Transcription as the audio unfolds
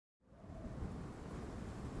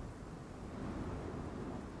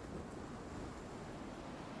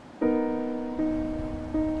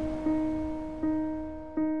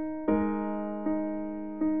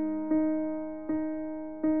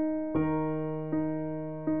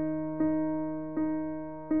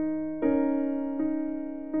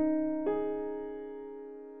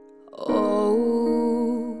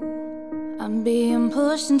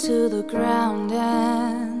pushed into the ground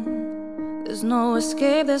and there's no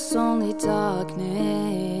escape, there's only darkness.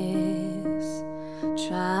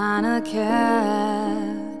 Trying to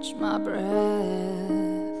catch my breath,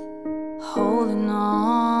 holding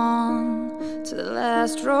on to the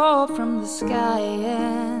last rope from the sky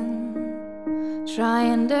and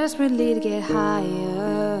trying desperately to get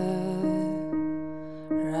higher,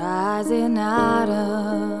 rising out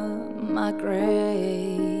of my grave.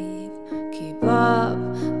 Keep up,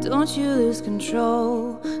 don't you lose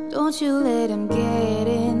control, don't you let him get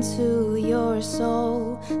into your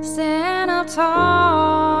soul. Stand up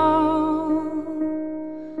tall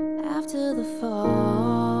after the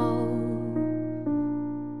fall.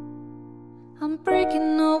 I'm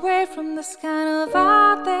breaking away from this kind of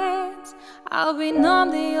violence. I'll be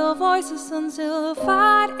numb to your voices until the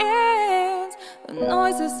fight ends. The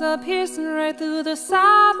noises are piercing right through the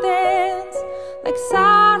silence, like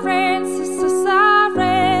sirens, it's the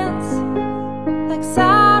sirens, like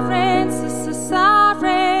sirens, it's the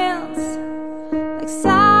sirens, like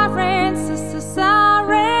sirens, it's the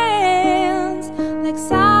sirens, like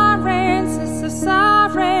sirens, it's the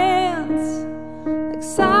sirens, like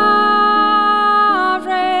sirens.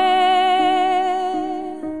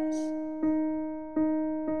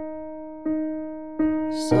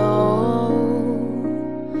 So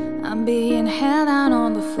I'm being held down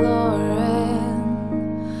on the floor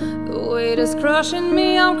and the weight is crushing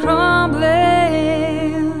me, I'm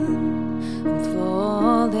crumbling, I'm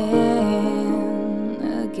falling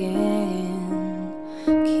again.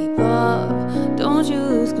 Keep up, don't you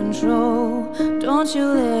lose control, don't you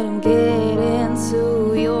let him get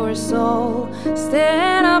into your soul.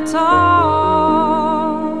 Stand up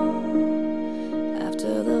tall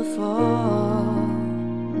after the fall.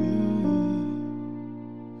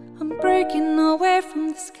 Breaking away from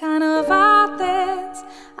this kind of violence.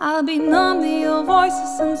 I'll be numb to your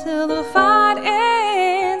voices until the fight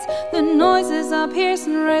ends. The noises are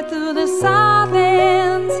piercing right through the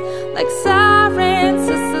silence, like sirens,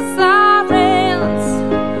 it's the sirens.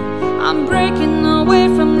 I'm breaking away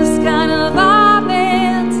from this kind of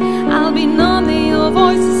violence. I'll be numb to your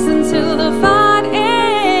voices until the fight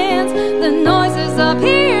ends. The noises are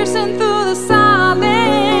piercing through the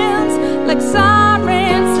silence, like sirens.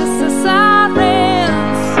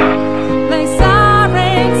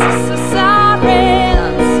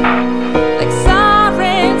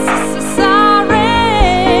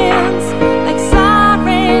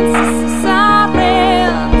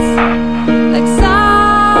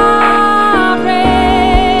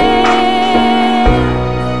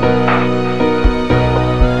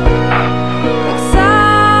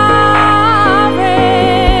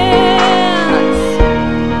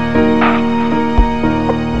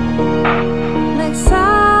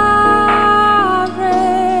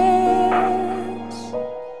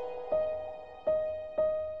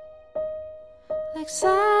 Like